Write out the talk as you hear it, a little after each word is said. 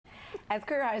As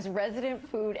Queer Eye's resident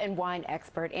food and wine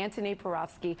expert,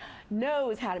 Antoni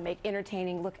knows how to make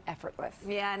entertaining look effortless.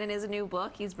 Yeah, and in his new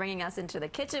book, he's bringing us into the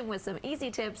kitchen with some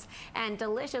easy tips and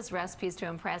delicious recipes to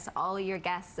impress all your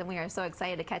guests. And we are so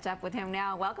excited to catch up with him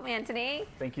now. Welcome, Antoni.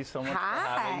 Thank you so much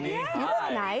Hi. for having me. Yeah, you Hi.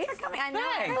 look nice. Thanks for coming. I know.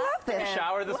 I love this.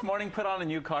 Shower this morning, put on a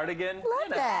new cardigan. Love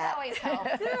that. That always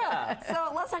helps. Yeah.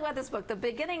 So let's talk about this book. The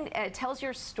beginning tells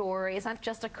your story. It's not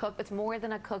just a cook, it's more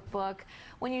than a cookbook.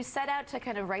 When you set out to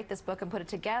kind of write this book and put it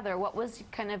together, what was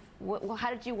kind of,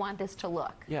 how did you want this to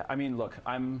look? Yeah, I mean, look,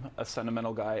 I'm a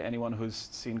sentimental guy. Anyone who's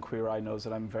seen Queer Eye knows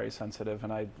that I'm very sensitive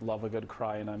and I love a good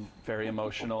cry and I'm very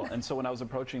emotional. And so when I was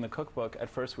approaching the cookbook,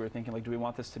 at first we were thinking, like, do we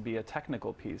want this to be a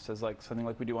technical piece, as like something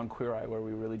like we do on Queer Eye, where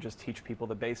we really just teach people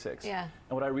the basics. Yeah. And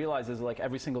what I realized is, like,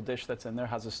 every single dish that's in there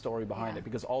has a story behind it,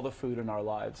 because all the food in our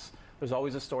lives, there's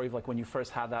always a story of, like, when you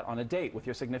first had that on a date with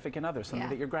your significant other, something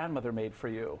that your grandmother made for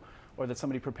you, or that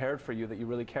somebody prepared for you that you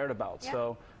really cared about.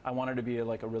 So I wanted to be a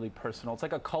really personal, it's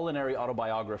like a culinary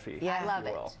autobiography. Yeah, I love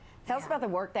it. Tell us about the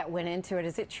work that went into it.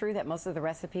 Is it true that most of the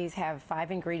recipes have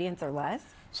 5 ingredients or less?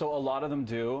 So a lot of them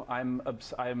do. I'm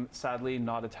sadly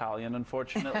not Italian,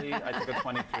 unfortunately. I took a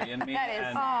 23andMe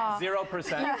and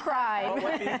 0%. You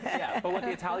cried. But what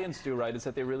the Italians do, right, is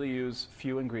that they really use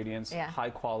few ingredients, high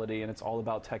quality, and it's all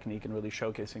about technique and really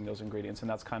showcasing those ingredients. And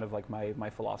that's kind of like my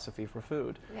philosophy for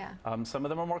food. Yeah. Some of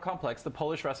them are more complex. The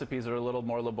Polish recipes are a little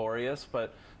more laborious,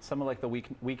 but some of like the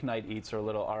weeknight eats are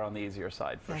on the easier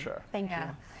side for sure. Thank you.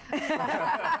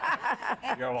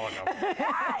 You're welcome.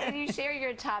 And you share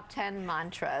your top 10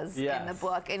 mantras in the Yes.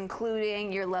 book,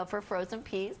 including your love for frozen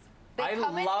peas. I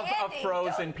love a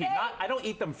frozen pea. I don't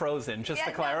eat them frozen, just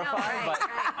to clarify, but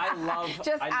I love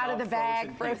just out of the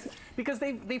bag frozen because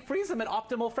they freeze them at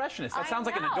optimal freshness. That sounds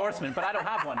like an endorsement, but I don't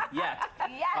have one yet.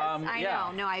 Yes, I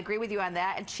know. No, I agree with you on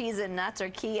that. And cheese and nuts are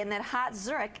key, and that hot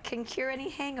Zurich can cure any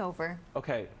hangover.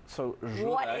 Okay, so Zurich,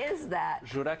 what is that?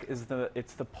 Zurich is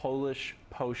the Polish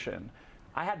potion.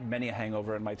 I had many a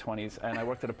hangover in my 20s, and I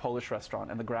worked at a Polish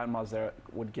restaurant, and the grandmas there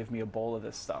would give me a bowl of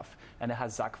this stuff. And it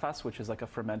has zakwas, which is like a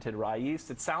fermented rye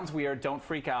yeast. It sounds weird, don't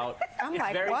freak out.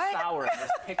 It's very sour. There's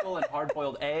pickle and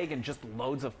hard-boiled egg and just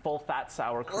loads of full-fat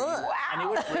sour cream. Wow. And it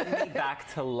would bring me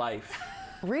back to life.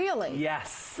 Really?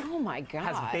 Yes. Oh my God.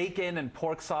 It has bacon and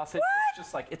pork sausage. It's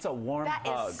just like, it's a warm hug.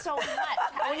 That is so much.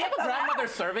 When you have a grandmother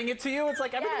serving it to you, it's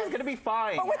like everything's going to be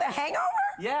fine. But with a hangover?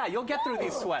 Yeah, you'll get through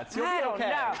these sweats. You'll be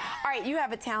okay. All right, you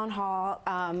have a town hall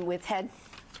with Ted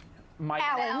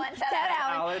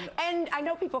Allen. And I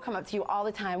know people come up to you all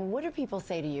the time. What do people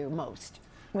say to you most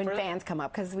when fans come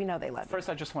up? Because we know they love you. First,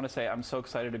 I just want to say I'm so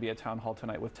excited to be at Town Hall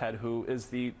tonight with Ted, who is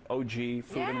the OG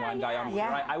food and wine guy on Queer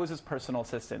Eye. I was his personal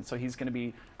assistant, so he's going to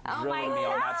be drilling me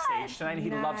on that stage tonight.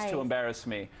 He loves to embarrass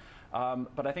me.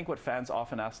 But I think what fans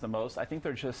often ask the most, I think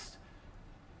they're just,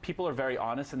 people are very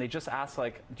honest, and they just ask,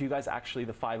 like, do you guys actually,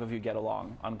 the 5 of you, get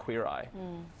along on Queer Eye?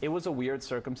 It was a weird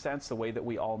circumstance, the way that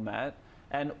we all met.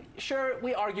 And sure,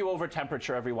 we argue over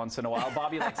temperature every once in a while.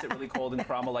 Bobby likes it really cold and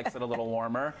Karama likes it a little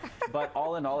warmer. But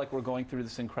all in all, like, we're going through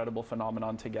this incredible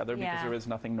phenomenon together because there is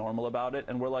nothing normal about it.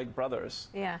 And we're like brothers.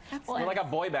 Yeah. We're like a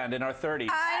boy band in our 30s.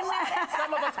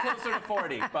 Some of us closer to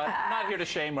 40, but I'm not here to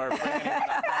shame or bring anyone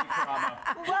up.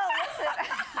 Karama. Well, listen.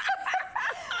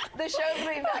 The show's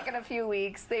going to be back in a few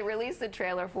weeks. They released the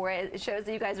trailer for it. It shows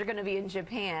that you guys are going to be in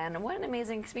Japan. What an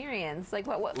amazing experience. Like,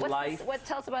 what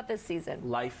tell us about this season?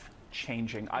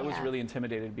 Life-changing. I was really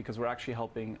intimidated because we're actually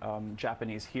helping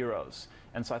Japanese heroes.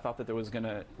 And so I thought that there was going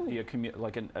to be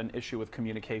an issue with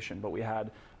communication, but we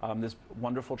had this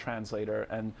wonderful translator,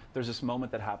 and there's this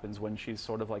moment that happens when she's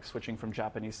sort of like switching from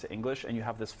Japanese to English, and you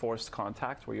have this forced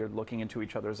contact where you're looking into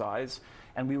each other's eyes,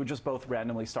 and we would just both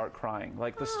randomly start crying.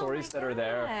 Like, the stories that are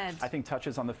there, I think,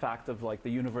 touches on the fact of, like, the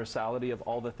universality of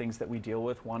all the things that we deal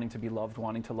with, wanting to be loved,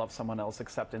 wanting to love someone else,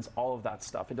 acceptance, all of that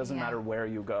stuff. It doesn't matter where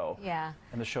you go. Yeah.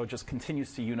 And the show just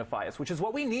continues to unify us, which is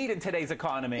what we need in today's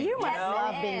economy. You must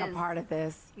love being a part of this.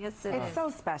 Yes, it's so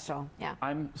special. Yeah.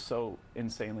 I'm so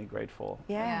insanely grateful.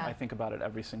 Yeah. I think about it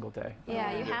every single day.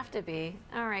 Yeah, you have to be.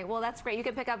 All right, well, that's great. You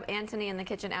can pick up Antoni in the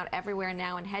Kitchen out everywhere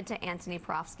now, and head to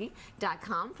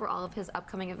AntoniProfsky.com for all of his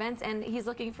upcoming events. And he's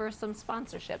looking for some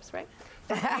sponsorships, right?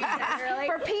 For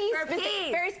peas.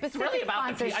 Very specific. It's really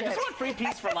about the peas. I just want free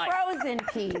peas for life. Frozen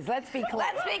peas. Let's be clear.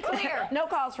 Let's be clear. No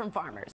calls from farmers.